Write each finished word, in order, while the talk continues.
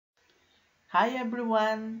Hi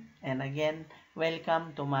everyone, and again,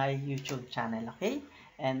 welcome to my YouTube channel, okay?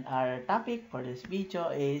 And our topic for this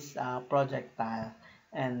video is projectile,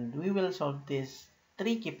 and we will solve this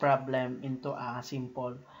tricky problem into a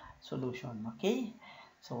simple solution, okay?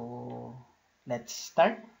 So, let's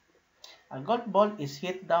start. A golf ball is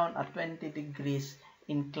hit down at 20 degrees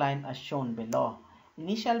incline as shown below.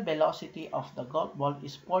 Initial velocity of the golf ball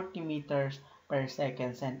is 40 meters per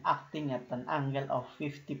second and acting at an angle of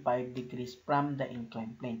 55 degrees from the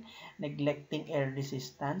inclined plane. Neglecting air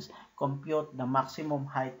resistance, compute the maximum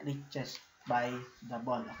height reached by the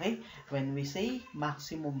ball. Okay? When we say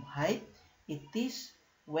maximum height, it is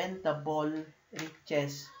when the ball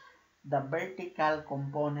reaches the vertical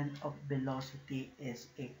component of velocity is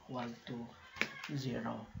equal to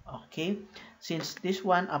 0. Okay? Since this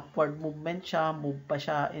one, upward movement siya, move pa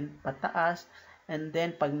siya in pataas, and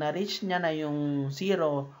then pag na-reach niya na yung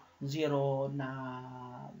 0 na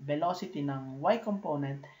velocity ng y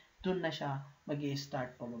component, dun na siya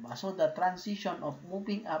mag-i-start pababa. So, the transition of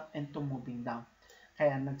moving up and to moving down.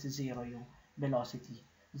 Kaya nagsi-0 yung velocity.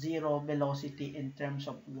 0 velocity in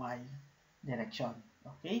terms of y direction.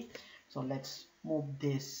 Okay? So, let's move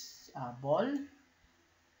this ball.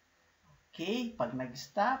 Okay, pag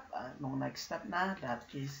nag-stop, nung nag-stop na, that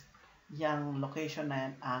is, yung location na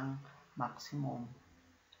yan ang maximum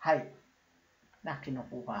height na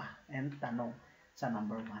kinukuha and tanong sa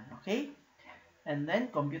number 1. Okay? And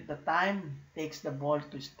then, compute the time takes the ball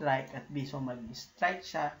to strike at B. So, mag-strike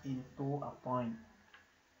siya into a point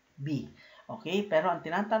B. Okay? Pero ang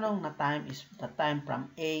tinatanong na time is the time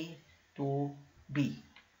from A to B.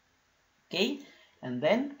 Okay? And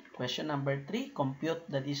then, question number 3, compute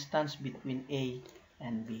the distance between A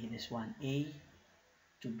and B. This one, A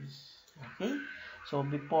to B. Okay? So,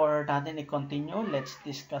 before natin i-continue, let's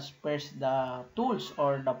discuss first the tools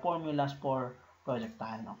or the formulas for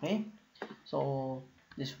projectile. Okay? So,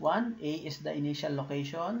 this one, A is the initial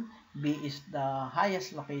location, B is the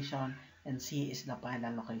highest location, and C is the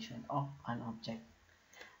final location of an object.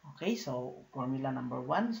 Okay? So, formula number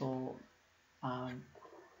 1. So,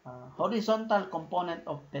 horizontal component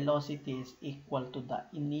of velocity is equal to the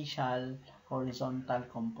initial horizontal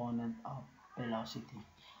component of velocity.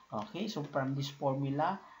 Okay, so from this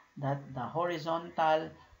formula, that the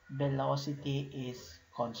horizontal velocity is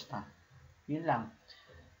constant. Yun lang.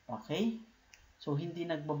 Okay? So, hindi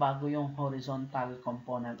nagbabago yung horizontal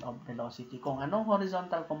component of velocity. Kung anong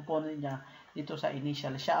horizontal component niya dito sa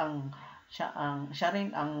initial, siya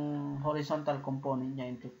rin ang horizontal component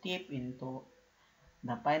niya into tip, into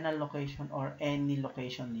the final location or any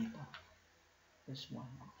location dito. This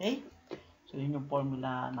one. Okay? So, yun yung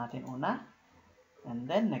formula natin una. And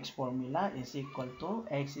then, next formula is equal to,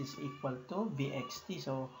 x is equal to vxt.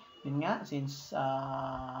 So, yun nga, since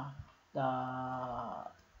the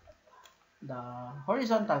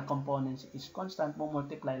horizontal components is constant,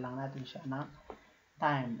 multiply lang natin siya ng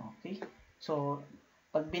time. Okay? So,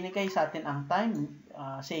 pag binigay sa atin ang time,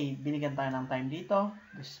 say, binigyan tayo ng time dito,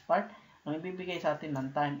 this part, ang ibibigay sa atin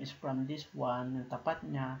ng time is from this one, yung tapat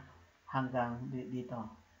niya, hanggang dito.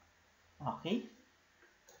 Okay?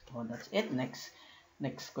 So, that's it.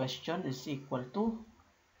 Next question is equal to,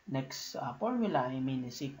 next formula,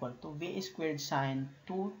 is equal to v squared sine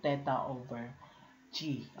 2 theta over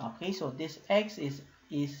g. Okay? So, this x is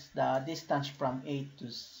the distance from A to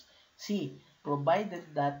C, provided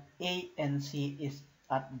that A and C is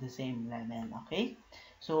at the same level. Okay?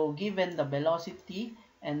 So, given the velocity,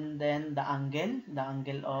 and then the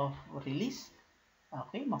angle of release.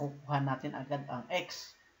 Okay, makukuha natin agad ang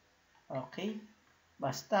x. Okay,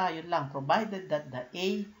 basta yun lang, provided that the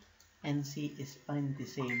A and C is on the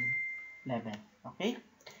same level. Okay,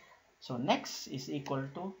 so next is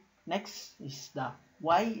the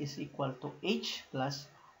y is equal to h plus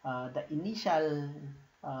the initial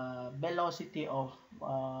velocity of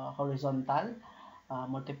horizontal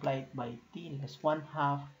multiplied by t less 1/2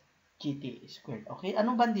 gt squared. Okay,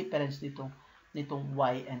 ano ba ang difference nitong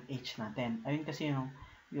y and h natin? Ayun kasi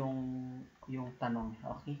yung tanong.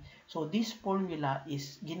 Okay, so this formula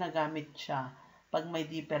is ginagamit siya pag may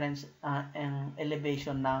difference ang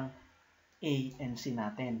elevation ng A and C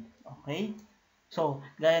natin. Okay, so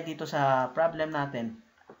gaya dito sa problem natin,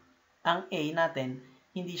 ang A natin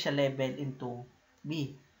hindi siya level into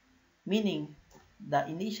B, meaning the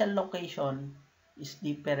initial location is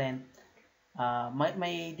different.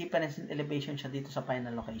 May difference in elevation siya dito sa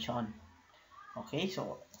final location. Okay,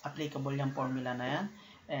 so applicable yung formula na yan,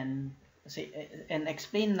 and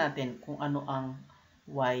explain natin kung ano ang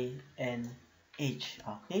y and h.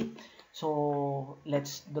 Okay? So,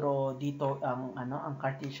 let's draw dito ang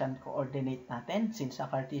Cartesian coordinate natin. Since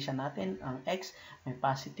sa Cartesian natin, ang x may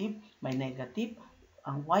positive, may negative,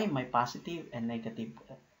 ang y may positive and negative.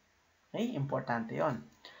 Okay? Importante 'yon.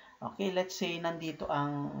 Okay, let's say nandito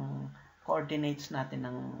ang coordinates natin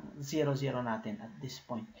ng 0, 0 natin at this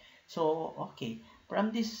point. So, okay.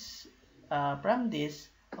 From this,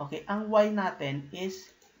 okay, ang y natin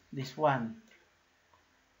is this one.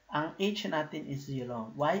 Ang h natin is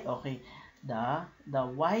 0. Y, okay. The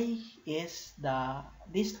y is the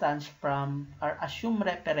distance from our assumed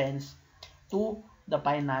reference to the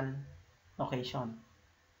final location.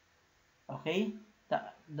 Okay?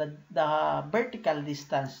 The vertical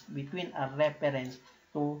distance between a reference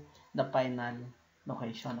to the final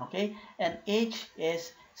location. Okay? And h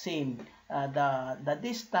is same. The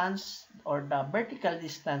distance or the vertical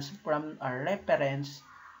distance from our reference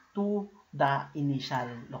to the initial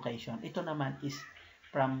location. Ito naman is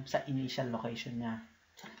from sa initial location niya.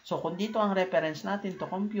 So, kung dito ang reference natin to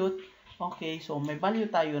compute, okay, so may value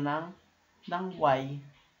tayo ng y,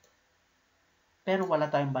 pero wala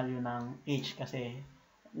tayong value ng h kasi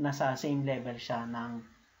nasa same level siya ng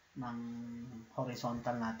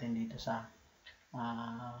horizontal natin dito sa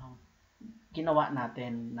ginawa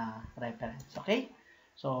natin na reference. Okay?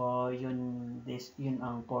 So, yun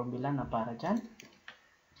ang formula na para dyan.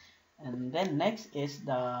 And then next is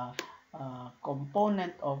the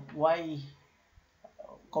component of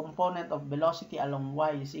velocity along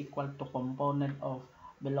y is equal to component of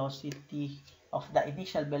velocity of the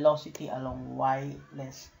initial velocity along y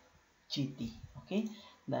less gt. Okay?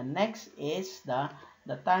 The next is the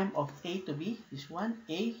time of a to b. This one,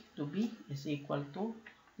 a to b is equal to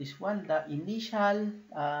this one, the initial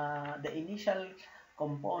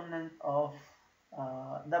component of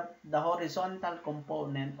the horizontal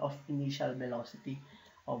component of initial velocity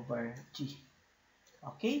over g.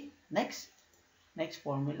 Okay, next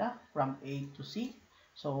formula from a to c.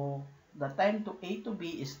 So the time to a to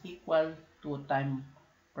b is equal to time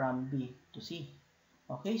from b to c.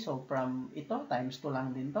 Okay, so from ito times 2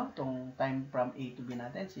 lang din to, tong time from a to b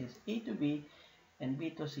natin, since a to b and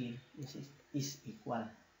b to c is equal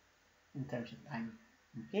in terms of time.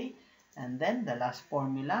 Okay, and then the last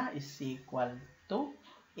formula is equal to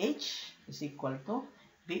h is equal to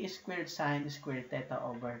b squared sine squared theta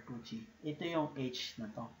over 2g. Ito yung h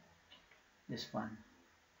na to. This one.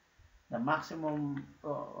 The maximum,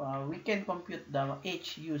 we can compute the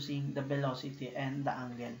h using the velocity and the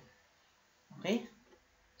angle. Okay?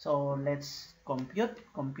 So, let's compute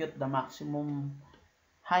the maximum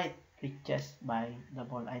height reached by the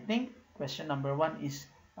ball. I think question number 1 is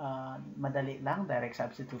madali lang, direct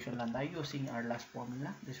substitution lang tayo using our last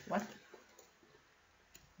formula, this one.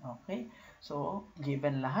 Okay, so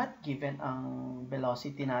given lahat, given ang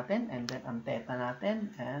velocity natin and then ang theta natin,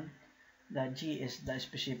 and the g is the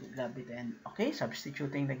specific gravity, and okay,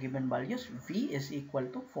 substituting the given values, v is equal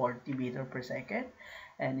to 40 meter per second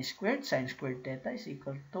and squared sine squared theta is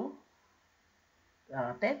equal to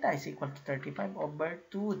theta is equal to 35 over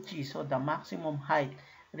 2g. So the maximum height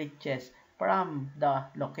reaches from the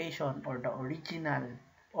location or the original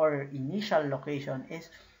or initial location is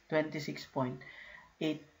 26.829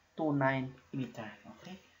 meter.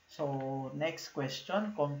 Okay, so next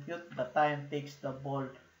question, compute the time takes the ball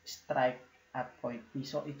strike at point P.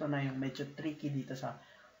 So ito na yung medyo tricky dito sa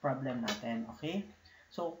problem natin. Okay,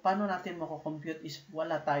 so paano natin mako-compute is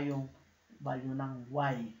wala tayong value ng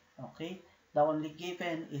y. Okay, the only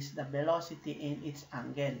given is the velocity and its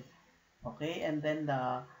angle. Okay, and then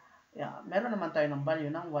meron naman tayo ng value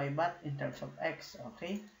ng y but in terms of x.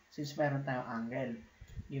 Okay, since meron tayong angle,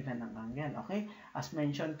 given ang angle. Okay, as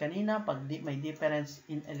mentioned kanina, pag may difference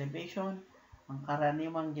in elevation, ang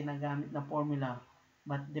karaniwang ginagamit na formula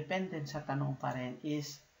but dependent sa tanong pa rin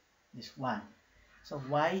is this one. So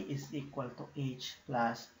y is equal to h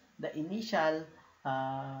plus the initial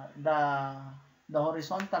the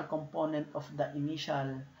horizontal component of the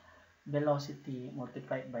initial velocity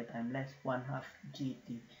multiplied by time less 1/2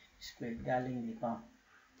 gt squared galing dito.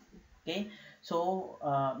 Okay, so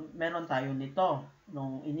meron tayo nito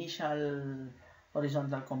nung initial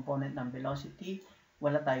horizontal component ng velocity,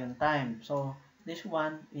 wala tayong time. So this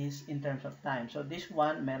one is in terms of time. So this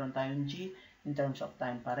one meron tayong g in terms of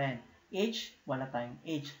time pa rin. H, wala tayong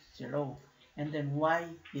h, 0. And then y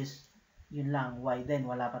is yun lang, y din,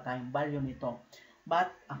 wala pa tayong value nito. But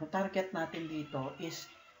ang target natin dito is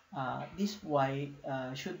this y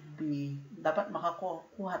should be, dapat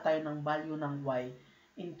makakuha tayo ng value ng y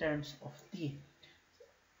in terms of t.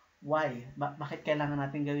 Why? Bakit kailangan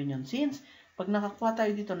natin gawin yun? Since, pag nakakuha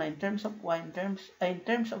tayo dito na in terms of y, in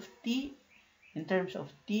terms of t, in terms of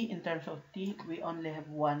t, we only have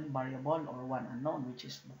one variable or one unknown, which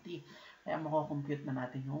is the t. Kaya mako-compute na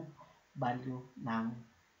natin yung value ng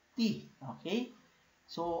t. Okay?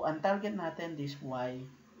 So, ang target natin is y,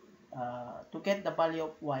 to get the value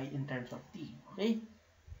of y in terms of t. Okay?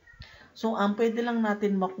 So, ang pwede lang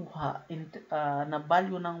natin makuha na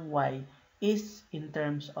value ng y is in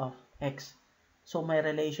terms of x. So, may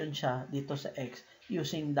relation siya dito sa x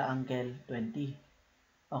using the angle 20.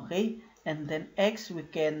 Okay? And then x, we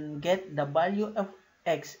can get the value of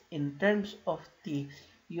x in terms of t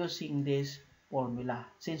using this formula.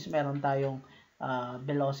 Since meron tayong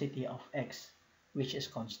velocity of x, which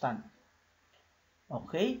is constant.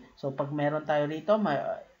 Okay? So, pag meron tayo rito,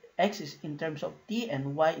 x is in terms of t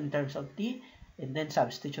and y in terms of t, and then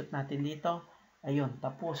substitute natin dito, ayun,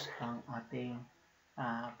 tapos ang ating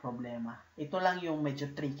problema. Ito lang yung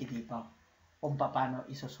medyo tricky dito, kung paano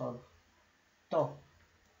isosolve to.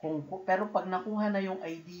 Pero pag nakuha na yung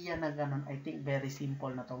idea na ganun, I think very simple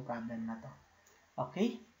na tong problem na to.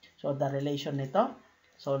 Okay? So, the relation nito,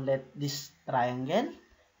 so let this triangle,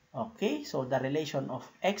 okay, so the relation of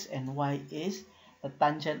x and y is the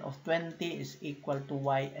tangent of 20 is equal to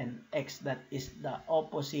y and x, that is the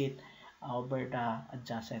opposite over the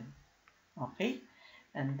adjacent. Okay?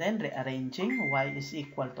 And then rearranging, y is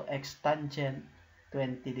equal to x tangent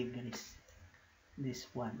 20 degrees. This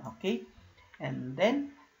one. Okay? And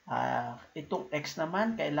then, itong x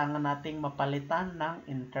naman, kailangan nating mapalitan ng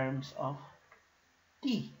in terms of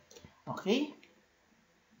t. Okay?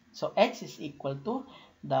 So, x is equal to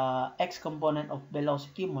the x component of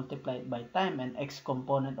velocity multiplied by time, and x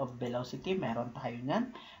component of velocity, meron tayo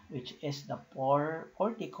nyan, which is the 40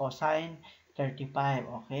 cosine 35,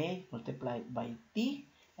 okay, multiplied by t,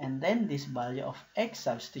 and then this value of x,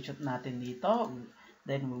 substitute natin dito,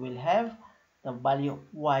 then we will have the value of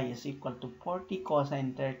y is equal to 40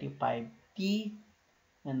 cosine 35 t,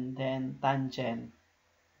 and then tangent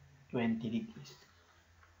 20 degrees.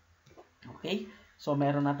 Okay? So,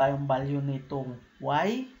 meron na tayong value nitong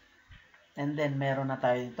y. And then, meron na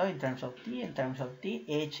tayo dito in terms of t. In terms of t,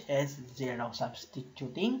 h is 0.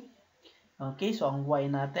 Substituting. Okay, so ang y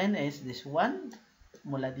natin is this one.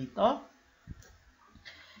 Mula dito.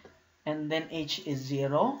 And then, h is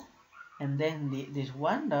 0. And then, this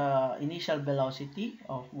one, the initial velocity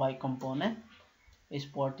of y component is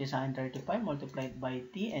 40 sine 35 multiplied by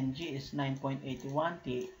t. And g is 9.81.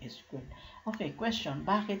 t is squared. Okay, question.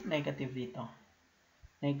 Bakit negative dito?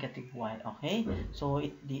 Negative y. Okay? So,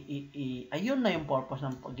 ayun na yung purpose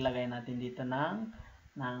ng paglagay natin dito ng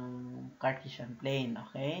Cartesian plane.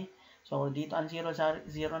 Okay? So, dito ang 0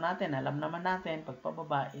 natin. Alam naman natin, pag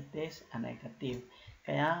pababa, it is a negative.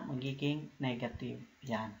 Kaya, magiging negative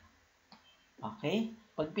yan. Okay?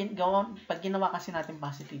 Pag ginawa kasi natin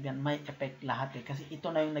positive yan, may effect lahat eh. Kasi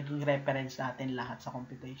ito na yung naging reference natin lahat sa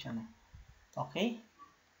computation. Okay?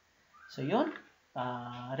 So, yun.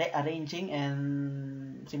 Rearranging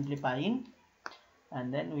and simplifying,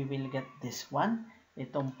 and then we will get this one.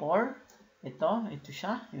 Itong 4, ito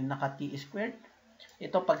siya, yung naka t squared.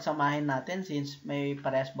 Ito pagsamahin natin since may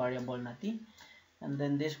parehas variable na t, and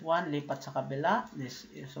then this one lipat sa kabila,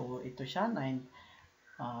 so ito siya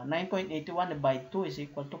 9.81 by 2 is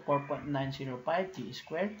equal to 4.905 t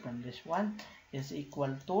squared, and this one is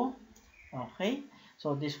equal to, okay,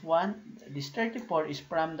 so this 34 is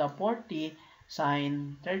from the 40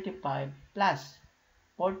 sine 35 plus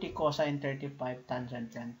 40 cosine 35 tangent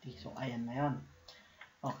 20. So, ayan na yun.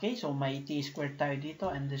 Okay, so may t squared tayo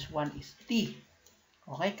dito, and this one is t.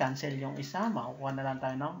 Okay, cancel yung isa. Makukuha na lang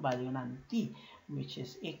tayo ng value ng t, which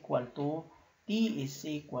is equal to, t is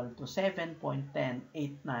equal to 7.1089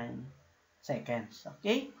 seconds.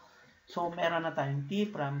 Okay, so meron na tayong t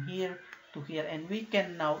from here to here, and we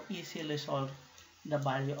can now easily solve the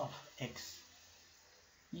value of x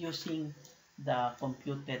using the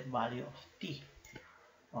computed value of t.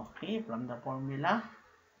 Okay, from the formula,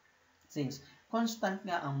 since constant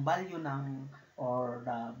nga ang value ng or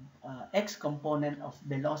the x component of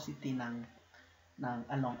velocity ng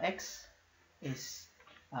along x is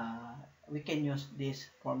we can use this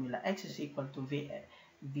formula. X is equal to v,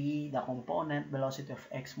 the component velocity of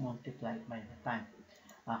x multiplied by the time.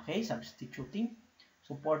 Okay, substituting.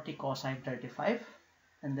 So 40 cosine 35,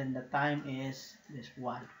 and then the time is this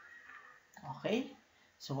one. Okay,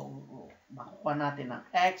 so makukuha natin ang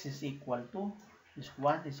x is equal to, this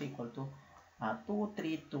one is equal to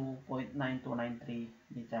 232.9293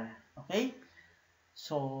 meter. Okay,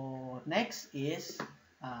 so next is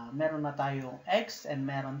meron na tayong x and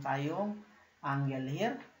meron tayong angle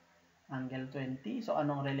here, angle 20. So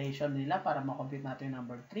anong relation nila para makompute natin yung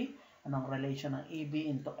number 3? Anong relation ng AB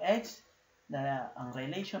into x? Ang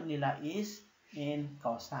relation nila is in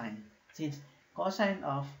cosine. Since cosine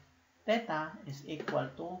of theta is equal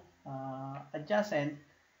to adjacent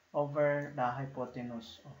over the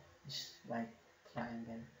hypotenuse of this right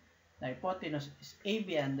triangle. The hypotenuse is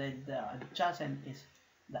AB and then the adjacent is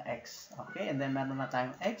the x. Okay, and then meron na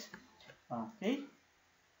tayong x. Okay,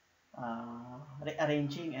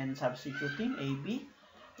 rearranging and substituting, AB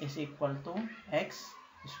is equal to x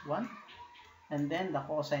is 1. And then the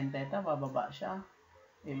cosine theta, bababa siya,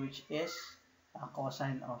 which is a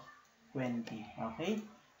cosine of 20. Okay?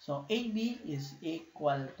 So, AB is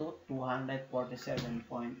equal to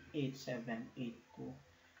 247.8782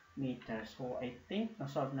 meters. So, I think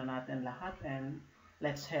nasolve na natin lahat and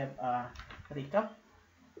let's have a recap.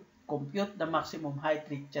 Compute the maximum height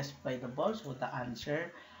reached by the ball. So, the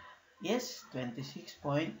answer is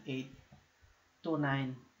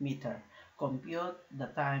 26.829 meter. Compute the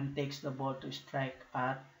time takes the ball to strike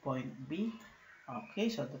at point B. Okay,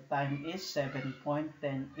 so the time is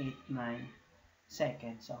 7.1089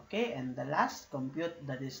 seconds. Okay, and the last, compute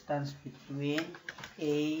the distance between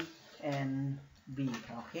A and B.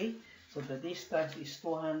 Okay, so the distance is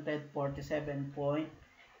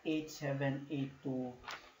 247.8782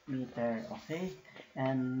 meter. Okay,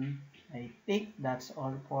 and I think that's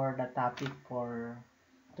all for the topic for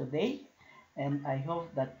today. And I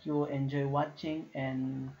hope that you enjoy watching,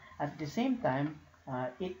 and at the same time,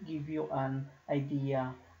 it give you an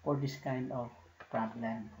idea for this kind of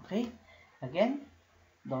problem. Okay? Again,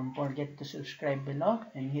 don't forget to subscribe below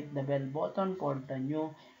and hit the bell button for the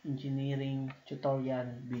new engineering tutorial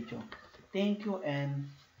video. Thank you and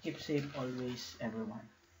keep safe always, everyone.